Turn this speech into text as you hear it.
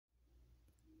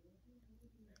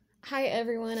Hi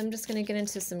everyone, I'm just going to get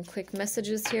into some quick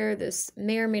messages here. This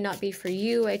may or may not be for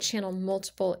you. I channel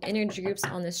multiple energy groups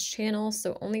on this channel,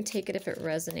 so only take it if it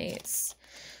resonates.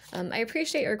 I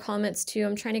appreciate your comments too.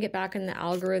 I'm trying to get back in the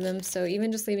algorithm, so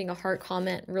even just leaving a heart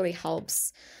comment really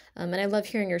helps. And I love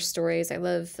hearing your stories. I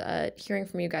love hearing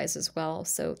from you guys as well,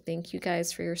 so thank you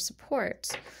guys for your support.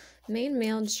 Main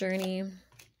male journey,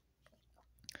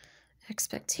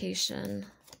 expectation,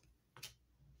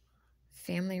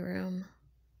 family room.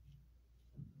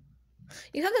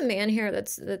 You have a man here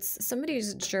that's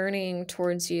somebody's journeying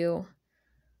towards you.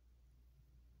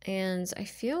 And I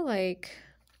feel like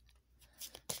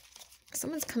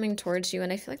someone's coming towards you,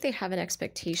 and I feel like they have an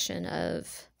expectation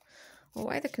of, well,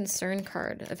 why the concern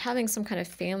card? Of having some kind of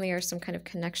family or some kind of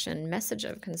connection. Message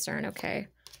of concern, okay.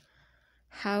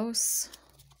 House.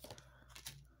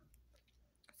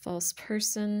 False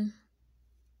person.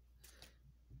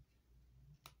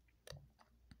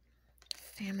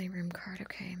 Family room card,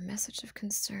 okay. Message of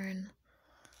concern.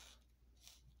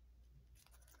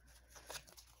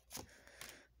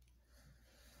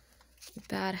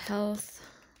 Bad health.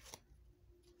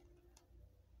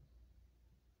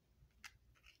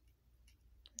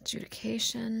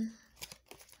 Adjudication.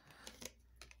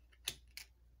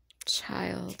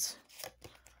 Child.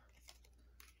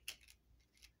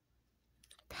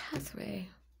 Pathway.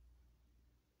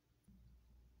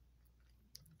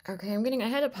 Okay, I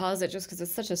had to pause it just because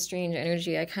it's such a strange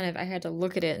energy. I had to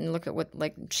look at it and look at what,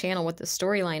 channel what the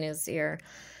storyline is here.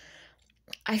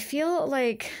 I feel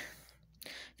like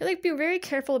be very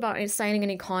careful about signing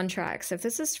any contracts. If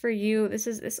this is for you,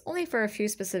 it's only for a few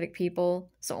specific people,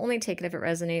 so only take it if it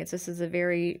resonates. This is a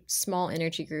very small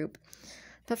energy group.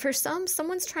 But for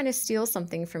someone's trying to steal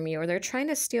something from you, or they're trying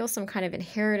to steal some kind of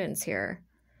inheritance here.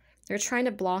 They're trying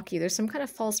to block you. There's some kind of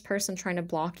false person trying to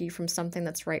block you from something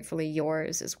that's rightfully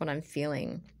yours, is what I'm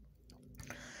feeling.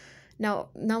 Now,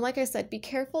 like I said, be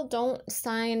careful. Don't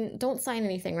sign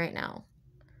anything right now.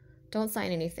 Don't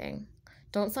sign anything.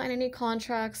 Don't sign any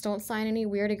contracts. Don't sign any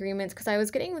weird agreements. Because I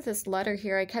was getting with this letter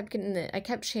here, I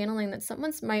kept channeling that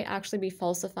someone's might actually be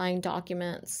falsifying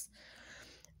documents.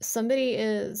 Somebody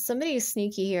is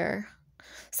sneaky here.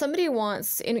 Somebody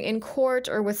wants, in court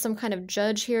or with some kind of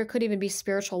judge here, could even be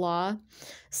spiritual law,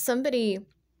 somebody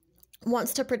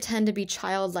wants to pretend to be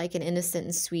childlike and innocent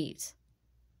and sweet.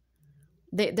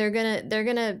 They're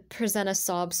gonna present a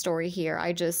sob story here.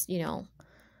 I just,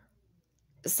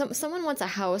 someone wants a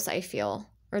house, I feel,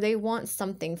 or they want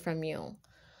something from you.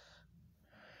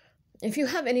 If you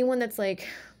have anyone that's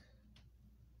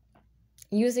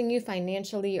using you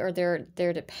financially, or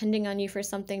they're depending on you for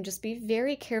something, just be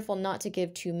very careful not to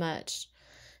give too much.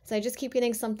 So I just keep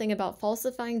getting something about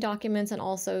falsifying documents, and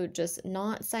also just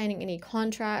not signing any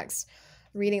contracts,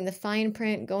 reading the fine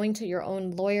print, going to your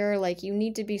own lawyer. You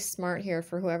need to be smart here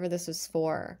for whoever this is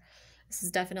for. This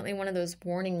is definitely one of those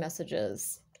warning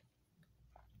messages.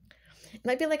 It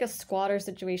might be like a squatter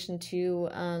situation too.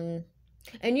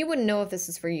 And you wouldn't know if this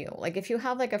is for you. If you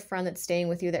have a friend that's staying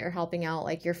with you that you're helping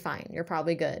out, you're fine. You're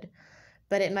probably good.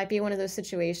 But it might be one of those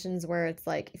situations where it's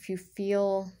if you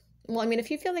feel, if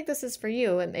you feel like this is for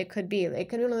you, it could be. It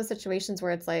could be one of those situations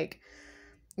where it's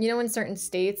in certain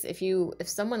states, if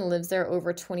someone lives there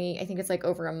over 20, I think it's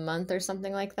over a month or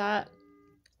something like that.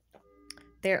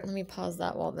 Let me pause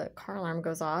that while the car alarm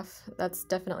goes off. That's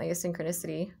definitely a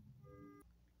synchronicity.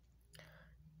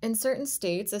 In certain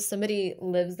states, if somebody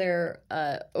lives there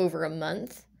over a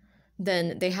month,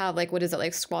 then they have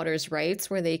squatters'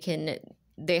 rights, where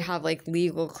they have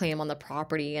legal claim on the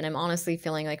property. And I'm honestly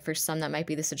feeling for some that might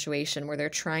be the situation where they're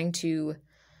trying to,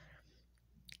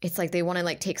 it's they want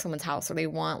to take someone's house, or they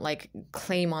want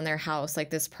claim on their house.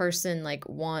 This person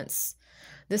wants,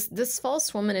 this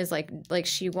false woman is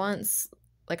she wants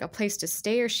a place to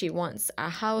stay, or she wants a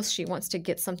house. She wants to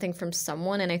get something from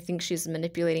someone, and I think she's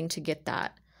manipulating to get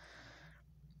that.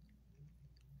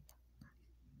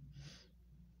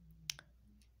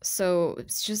 So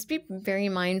just be very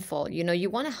mindful.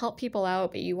 You want to help people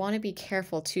out, but you want to be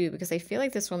careful too, because I feel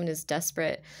like this woman is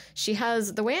desperate. She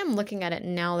has, the way I'm looking at it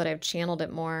now that I've channeled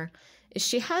it more, is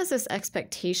she has this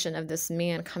expectation of this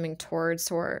man coming towards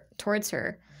her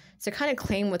to kind of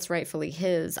claim what's rightfully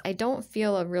his. I don't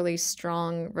feel a really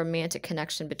strong romantic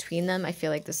connection between them. I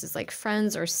feel like this is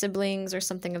friends or siblings or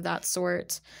something of that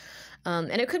sort.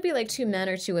 And it could be two men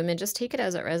or two women. Just take it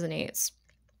as it resonates.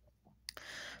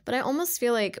 But I almost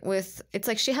feel it's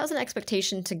she has an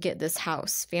expectation to get this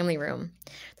house, family room.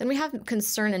 Then we have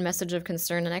concern and message of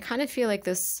concern. And I kind of feel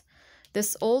this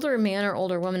older man or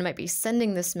older woman might be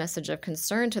sending this message of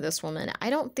concern to this woman.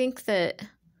 I don't think that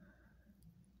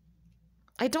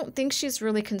I don't think she's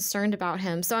really concerned about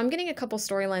him. So I'm getting a couple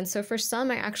storylines. So for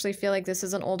some, I actually feel like this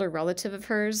is an older relative of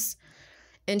hers,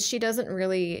 and she doesn't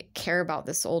really care about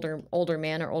this older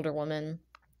man or older woman,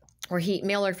 or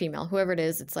male or female, whoever it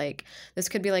is. It's like, this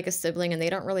could be like a sibling, and they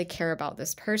don't really care about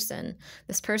this person.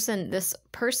 This person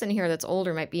here that's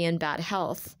older might be in bad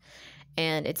health,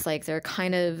 and it's like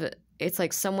it's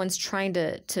like someone's trying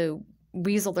to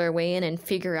weasel their way in and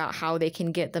figure out how they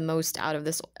can get the most out of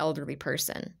this elderly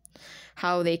person.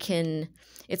 How they can,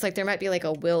 it's like there might be like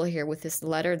a will here with this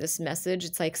letter, this message.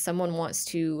 It's like someone wants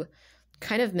to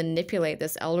kind of manipulate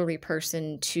this elderly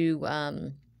person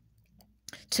to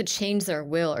change their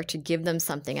will or to give them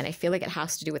something. And I feel like it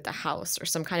has to do with the house or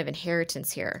some kind of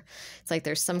inheritance here. It's like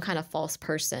there's some kind of false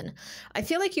person. I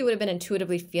feel like you would have been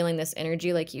intuitively feeling this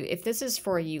energy. Like if this is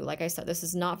for you, like I said, this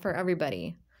is not for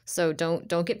everybody. So don't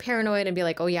get paranoid and be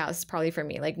like, oh yeah, this is probably for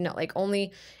me. Like, no, like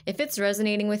only if it's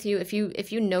resonating with you, if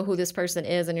you know who this person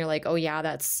is and you're like, oh yeah,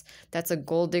 that's a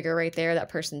gold digger right there. That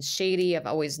person's shady. I've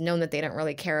always known that they don't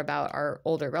really care about our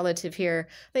older relative here.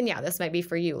 Then yeah, this might be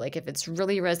for you. Like if it's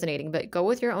really resonating, but go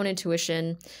with your own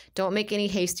intuition. Don't make any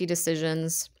hasty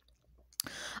decisions.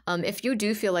 If you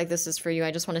do feel like this is for you, I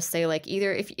just want to say, like,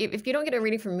 either if you don't get a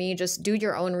reading from me, just do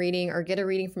your own reading or get a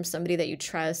reading from somebody that you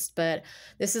trust. But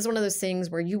this is one of those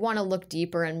things where you want to look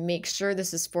deeper and make sure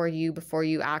this is for you before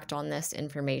you act on this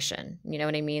information. You know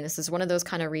what I mean? This is one of those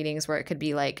kind of readings where it could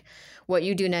be like what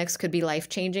you do next could be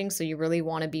life-changing. So you really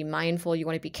want to be mindful. You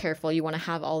want to be careful. You want to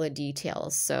have all the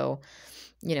details. So,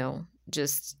 you know,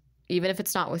 just even if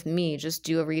it's not with me, just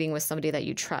do a reading with somebody that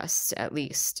you trust, at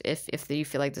least, if you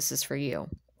feel like this is for you.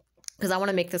 Because I want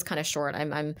to make this kind of short.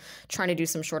 I'm trying to do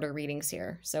some shorter readings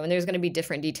here. So, and there's going to be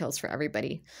different details for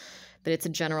everybody, but it's a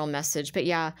general message. But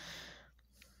yeah,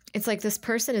 it's like this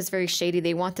person is very shady.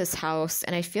 They want this house.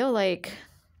 And I feel like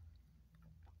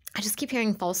I just keep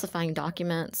hearing falsifying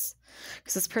documents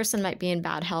because this person might be in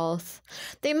bad health.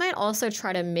 They might also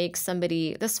try to make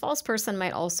this false person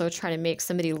might also try to make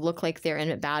somebody look like they're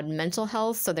in bad mental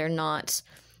health. So they're not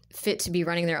fit to be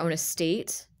running their own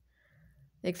estate.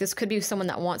 Like this could be someone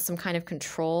that wants some kind of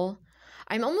control.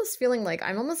 I'm almost feeling like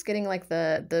I'm almost getting like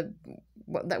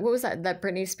what was that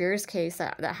Britney Spears case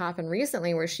that happened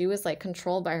recently where she was like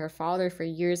controlled by her father for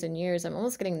years and years. I'm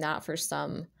almost getting that for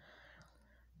some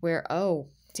where, oh,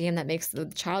 damn, that makes the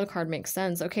child card make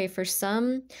sense. Okay, for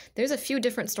some, there's a few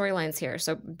different storylines here,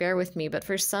 so bear with me. But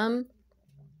for some,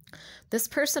 this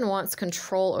person wants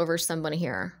control over someone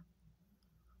here.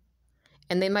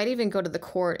 And they might even go to the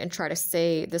court and try to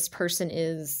say this person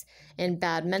is in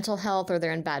bad mental health or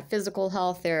they're in bad physical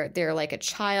health. They're like a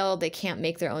child. They can't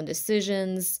make their own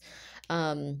decisions.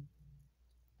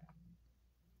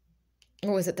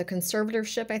 What was it? The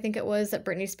conservatorship, I think it was, that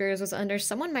Britney Spears was under.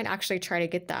 Someone might actually try to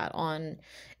get that on.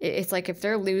 It's like if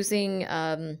they're losing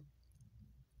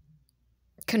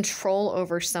control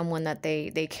over someone that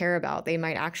they care about, they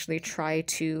might actually try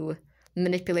to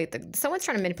someone's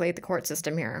trying to manipulate the court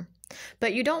system here.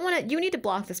 But you need to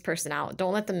block this person out.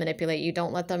 Don't let them manipulate you.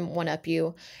 Don't let them one-up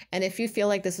you. And if you feel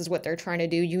like this is what they're trying to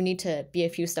do, you need to be a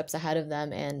few steps ahead of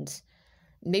them and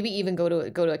maybe even go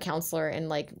to a counselor and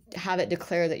like have it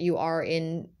declare that you are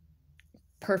in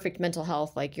perfect mental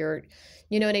health. Like you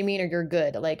know what I mean? Or you're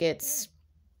good. Like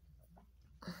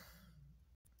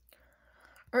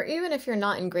or even if you're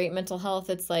not in great mental health,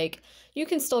 it's like you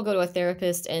can still go to a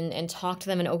therapist and talk to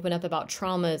them and open up about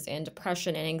traumas and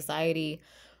depression and anxiety.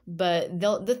 But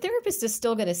the therapist is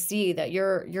still going to see that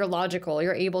you're logical.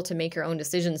 You're able to make your own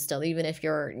decisions still, even if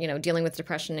you're, dealing with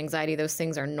depression and anxiety. Those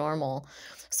things are normal.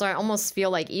 So I almost feel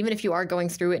like even if you are going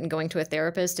through it and going to a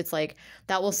therapist, it's like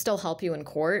that will still help you in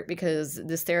court because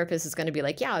this therapist is going to be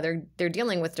like, yeah, they're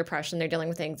dealing with depression, they're dealing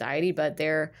with anxiety, but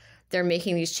they're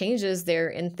making these changes. They're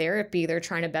in therapy. They're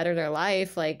trying to better their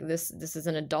life. Like this is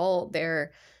an adult.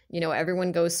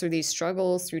 Everyone goes through these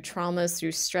struggles, through traumas,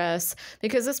 through stress,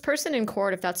 because this person in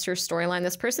court, if that's your storyline,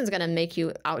 this person's going to make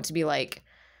you out to be like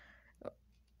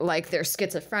they're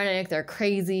schizophrenic, they're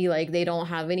crazy, like they don't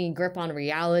have any grip on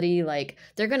reality. Like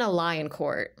they're going to lie in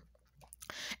court.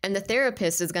 And the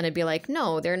therapist is going to be like,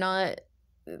 no, they're not.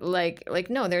 Like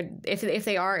no, if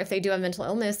they do have mental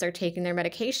illness, they're taking their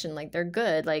medication, like they're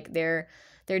good, like they're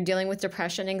dealing with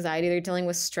depression, anxiety, they're dealing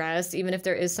with stress. Even if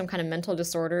there is some kind of mental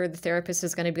disorder, the therapist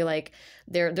is going to be like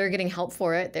they're getting help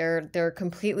for it. They're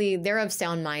of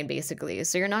sound mind, basically.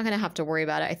 So you're not going to have to worry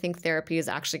about it. I think therapy is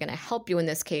actually going to help you in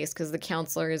this case because the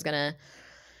counselor is going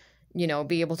to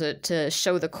be able to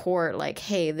show the court like,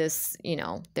 hey, this,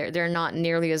 they're not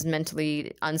nearly as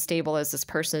mentally unstable as this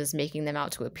person is making them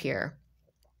out to appear.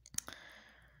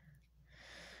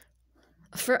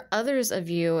 For others of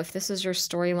you, if this is your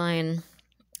storyline,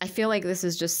 I feel like this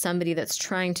is just somebody that's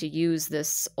trying to use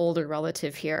this older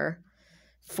relative here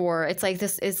for, it's like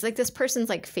this person's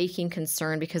like faking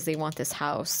concern because they want this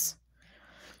house.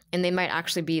 And they might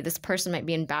actually be, this person might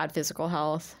be in bad physical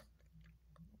health.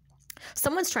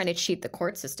 Someone's trying to cheat the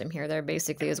court system here. There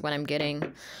basically is what I'm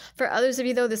getting. For others of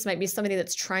you, though, this might be somebody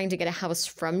that's trying to get a house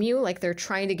from you. Like they're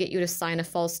trying to get you to sign a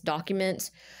false document,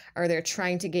 or they're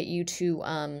trying to get you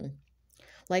to,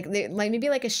 like maybe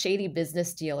like a shady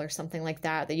business deal or something like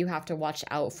that that you have to watch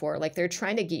out for. Like they're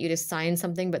trying to get you to sign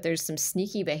something, but there's some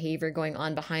sneaky behavior going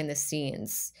on behind the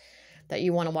scenes that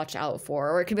you want to watch out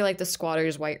for. Or it could be like the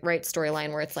squatter's right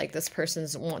storyline, where it's like this person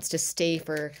wants to stay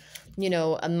for, you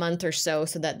know, a month or so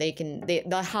that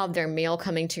they'll have their mail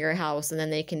coming to your house, and then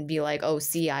they can be like, oh,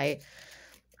 see, I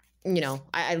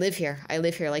live here.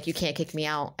 Like, you can't kick me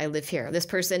out. I live here. This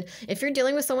person, if you're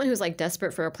dealing with someone who's like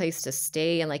desperate for a place to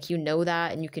stay, and like, you know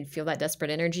that, and you can feel that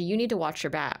desperate energy, you need to watch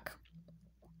your back.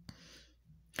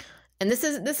 And this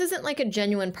isn't like a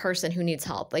genuine person who needs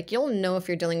help. Like, you'll know if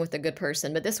you're dealing with a good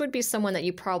person, but this would be someone that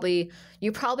you probably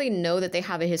know that they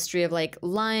have a history of like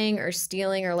lying or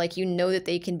stealing, or like, you know that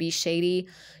they can be shady,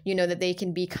 you know that they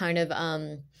can be kind of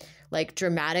like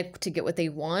dramatic to get what they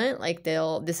want. Like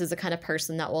this is the kind of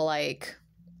person that will like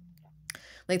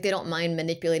they don't mind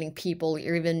manipulating people, or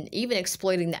even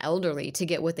exploiting the elderly to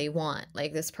get what they want.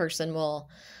 Like this person will,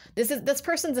 this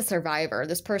person's a survivor.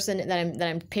 This person that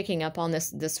I'm picking up on,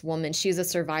 this woman, she's a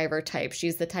survivor type.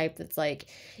 She's the type that's like,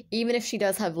 even if she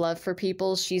does have love for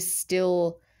people, she'll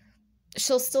still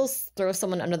throw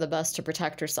someone under the bus to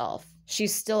protect herself.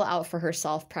 She's still out for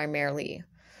herself primarily.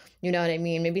 You know what I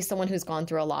mean? Maybe someone who's gone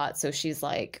through a lot. So she's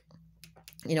like,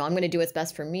 you know, I'm going to do what's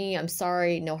best for me. I'm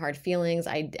sorry. No hard feelings.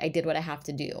 I did what I have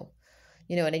to do.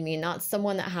 You know what I mean? Not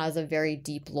someone that has a very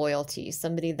deep loyalty.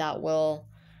 Somebody that will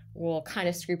kind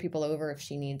of screw people over if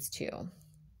she needs to.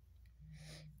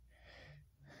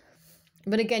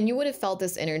 But again, you would have felt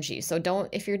this energy. So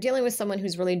if you're dealing with someone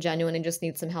who's really genuine and just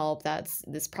needs some help,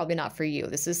 this probably not for you.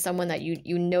 This is someone that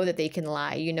you know that they can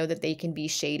lie. You know that they can be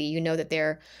shady. You know that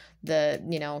they're the,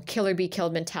 you know, kill or be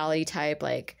killed mentality type.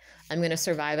 Like, I'm going to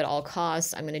survive at all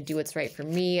costs. I'm going to do what's right for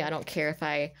me. I don't care if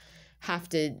I have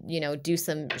to, you know, do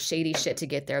some shady shit to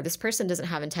get there. This person doesn't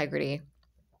have integrity.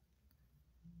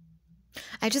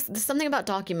 There's something about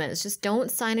documents. Just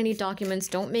don't sign any documents.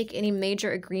 Don't make any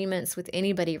major agreements with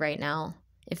anybody right now,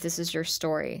 if this is your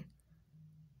story.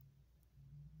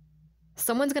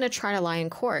 Someone's going to try to lie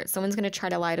in court. Someone's going to try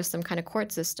to lie to some kind of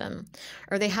court system,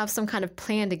 or they have some kind of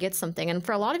plan to get something. And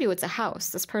for a lot of you, it's a house.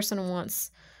 This person wants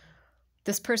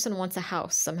a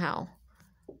house somehow.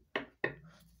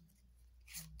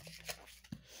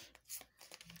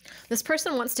 This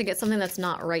person wants to get something that's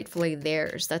not rightfully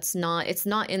theirs. It's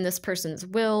not in this person's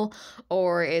will,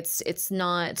 or it's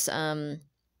not,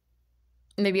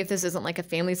 maybe if this isn't like a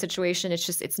family situation,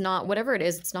 it's not, whatever it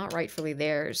is, it's not rightfully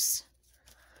theirs.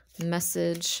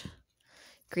 Message,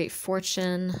 great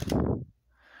fortune,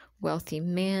 wealthy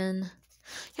man.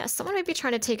 Yeah, someone might be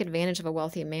trying to take advantage of a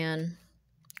wealthy man.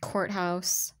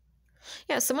 Courthouse.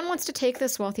 Yeah, someone wants to take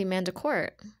this wealthy man to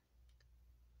court.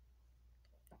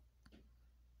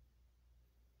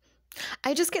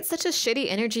 I just get such a shitty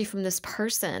energy from this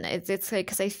person. It's like,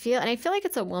 because I feel like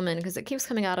it's a woman, because it keeps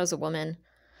coming out as a woman.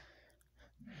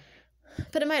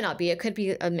 But it might not be. It could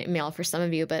be a male for some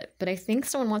of you, but I think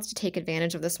someone wants to take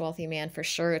advantage of this wealthy man for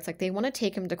sure. It's like they want to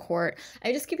take him to court.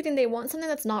 I just keep thinking they want something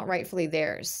that's not rightfully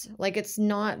theirs. Like, it's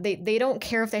not, they don't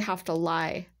care if they have to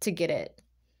lie to get it.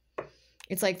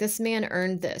 It's like, this man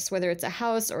earned this, whether it's a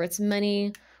house or it's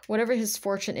money, whatever his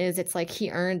fortune is, it's like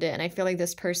he earned it. And I feel like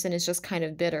this person is just kind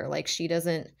of bitter. Like,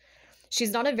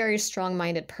 she's not a very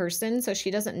strong-minded person, so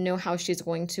she doesn't know how she's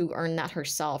going to earn that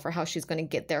herself, or how she's going to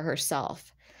get there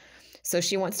herself. So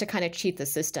she wants to kind of cheat the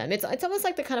system. It's almost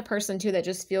like the kind of person too that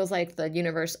just feels like the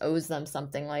universe owes them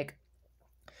something, like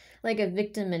a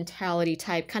victim mentality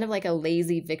type, kind of like a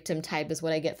lazy victim type is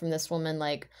what I get from this woman.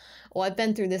 Like, well, I've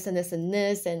been through this and this and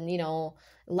this, and you know,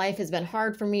 life has been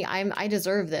hard for me. I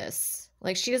deserve this.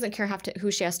 Like, she doesn't care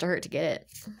who she has to hurt to get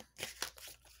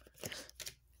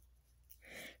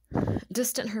it.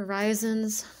 Distant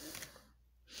horizons.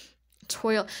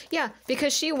 Toil. Yeah,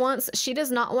 because she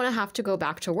does not want to have to go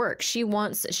back to work. She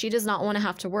does not want to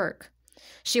have to work.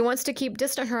 She wants to keep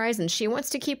distant horizons. She wants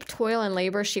to keep toil and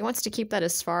labor. She wants to keep that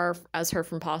as far as her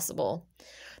from possible.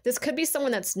 This could be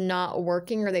someone that's not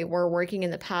working, or they were working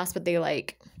in the past, but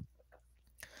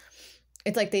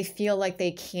it's like they feel like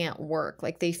they can't work.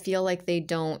 Like, they feel like they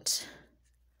don't,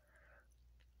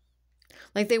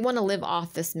 like they want to live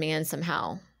off this man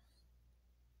somehow.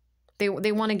 They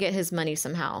want to get his money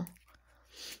somehow.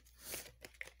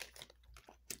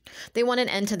 They want an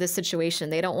end to this situation.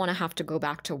 They don't want to have to go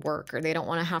back to work, or they don't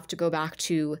want to have to go back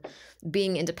to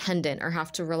being independent, or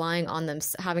have to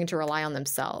having to rely on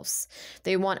themselves.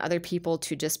 They want other people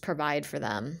to just provide for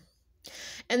them.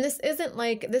 And this isn't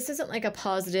like a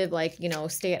positive, like, you know,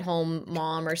 stay at home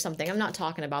mom or something. I'm not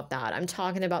talking about that. I'm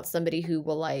talking about somebody who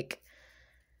will, like,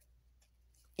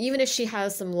 even if she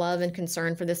has some love and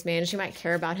concern for this man, she might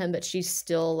care about him, but she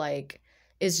still, like,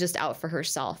 is just out for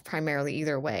herself primarily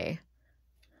either way.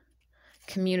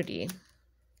 Community.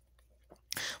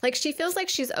 Like, she feels like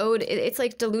she's owed, it's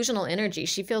like delusional energy.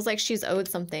 She feels like she's owed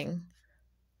something.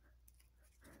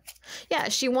 Yeah,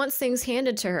 she wants things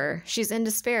handed to her. She's in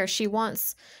despair. She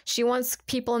wants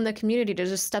people in the community to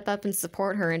just step up and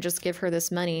support her and just give her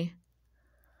this money.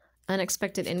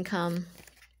 Unexpected income.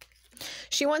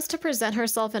 She wants to present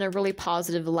herself in a really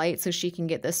positive light so she can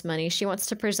get this money. She wants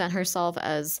to present herself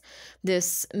as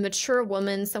this mature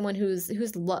woman, someone who's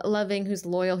loving, who's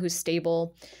loyal, who's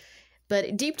stable.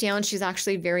 But deep down, she's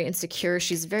actually very insecure.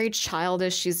 She's very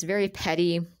childish. She's very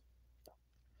petty.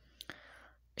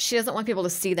 She doesn't want people to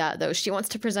see that, though. She wants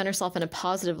to present herself in a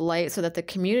positive light so that the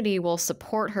community will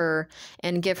support her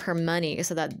and give her money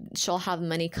so that she'll have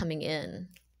money coming in.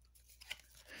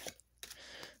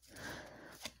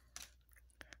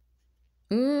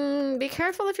 Be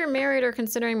careful if you're married or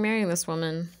considering marrying this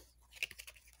woman.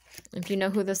 If you know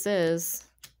who this is.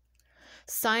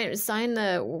 Sign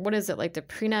the, what is it, like the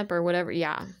prenup or whatever?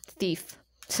 Yeah, thief.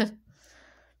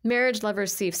 Marriage,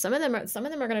 lovers, thief. Some of them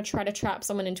are going to try to trap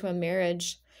someone into a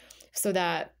marriage so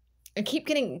that, and keep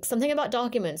getting something about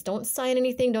documents. Don't sign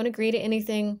anything. Don't agree to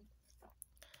anything.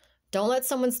 Don't let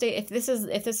someone stay.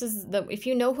 If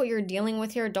you know who you're dealing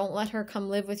with here, don't let her come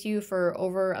live with you for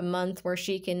over a month where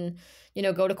she can, you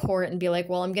know, go to court and be like,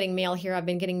 well, I'm getting mail here. I've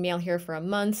been getting mail here for a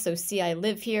month. So see, I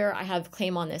live here. I have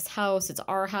claim on this house. It's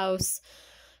our house.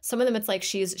 Some of them, it's like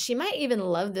she might even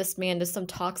love this man to some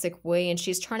toxic way, and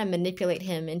she's trying to manipulate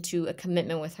him into a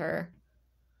commitment with her.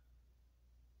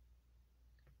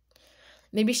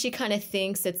 Maybe she kind of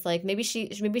thinks it's like, maybe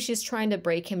she's trying to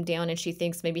break him down, and she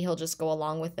thinks maybe he'll just go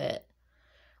along with it.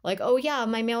 Like, oh yeah,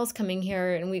 my mail's coming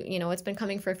here, and we, you know, it's been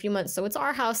coming for a few months, so it's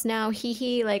our house now.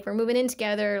 Hee, like, we're moving in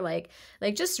together. Like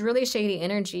just really shady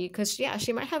energy, because yeah,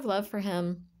 she might have love for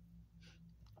him.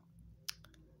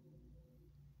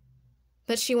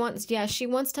 But she wants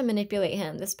to manipulate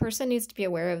him. This person needs to be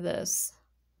aware of this.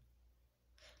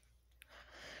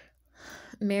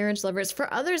 Marriage, lovers.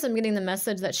 For others, I'm getting the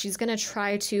message that she's going to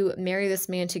try to marry this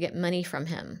man to get money from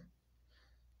him.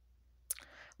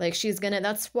 Like,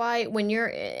 that's why when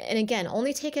you're, and again,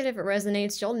 only take it if it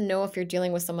resonates. You'll know if you're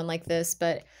dealing with someone like this.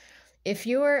 But if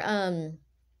you're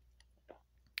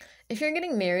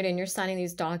getting married and you're signing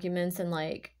these documents and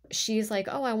like, she's like,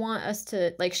 oh, I want us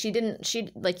to, like,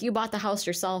 like, you bought the house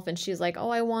yourself, and she's like, oh,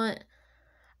 I want,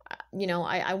 you know,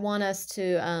 I want us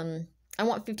to, I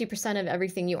want 50% of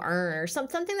everything you earn, or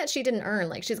something that she didn't earn.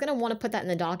 Like, she's going to want to put that in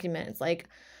the documents. Like,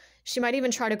 she might even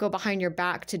try to go behind your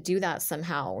back to do that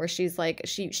somehow, where she's like,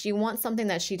 she wants something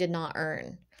that she did not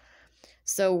earn.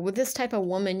 So with this type of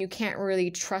woman, you can't really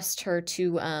trust her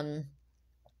to,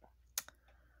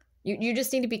 you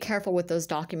just need to be careful with those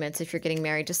documents if you're getting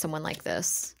married to someone like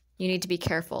this. You need to be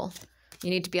careful.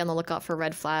 You need to be on the lookout for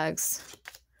red flags.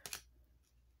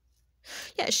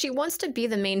 Yeah, she wants to be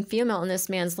the main female in this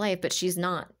man's life, but she's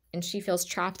not. And she feels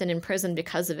trapped and imprisoned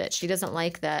because of it. She doesn't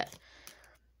like that.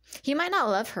 He might not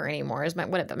love her anymore, is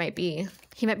what it might be.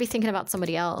 He might be thinking about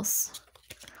somebody else.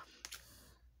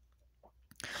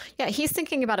 Yeah, he's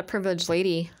thinking about a privileged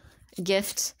lady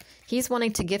gift. He's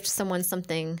wanting to gift someone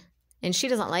something, and she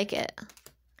doesn't like it.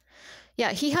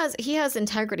 Yeah, he has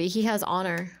integrity. He has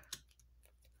honor.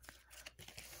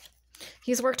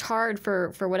 He's worked hard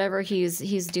for whatever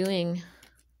he's doing.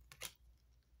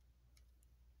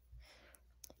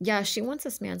 Yeah, she wants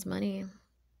this man's money.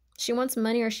 She wants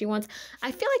money, or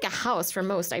I feel like a house for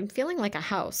most. I'm feeling like a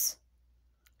house.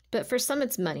 But for some,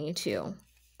 it's money too.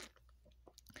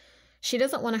 She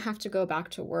doesn't want to have to go back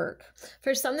to work.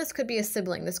 For some, this could be a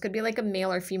sibling. This could be like a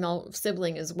male or female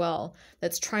sibling as well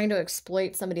that's trying to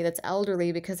exploit somebody that's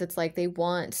elderly, because it's like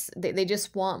they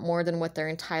just want more than what they're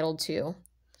entitled to,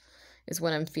 is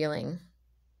what I'm feeling.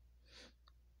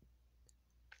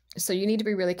 So you need to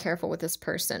be really careful with this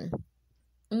person.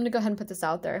 I'm going to go ahead and put this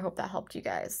out there. I hope that helped you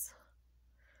guys.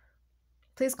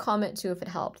 Please comment too if it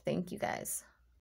helped. Thank you guys.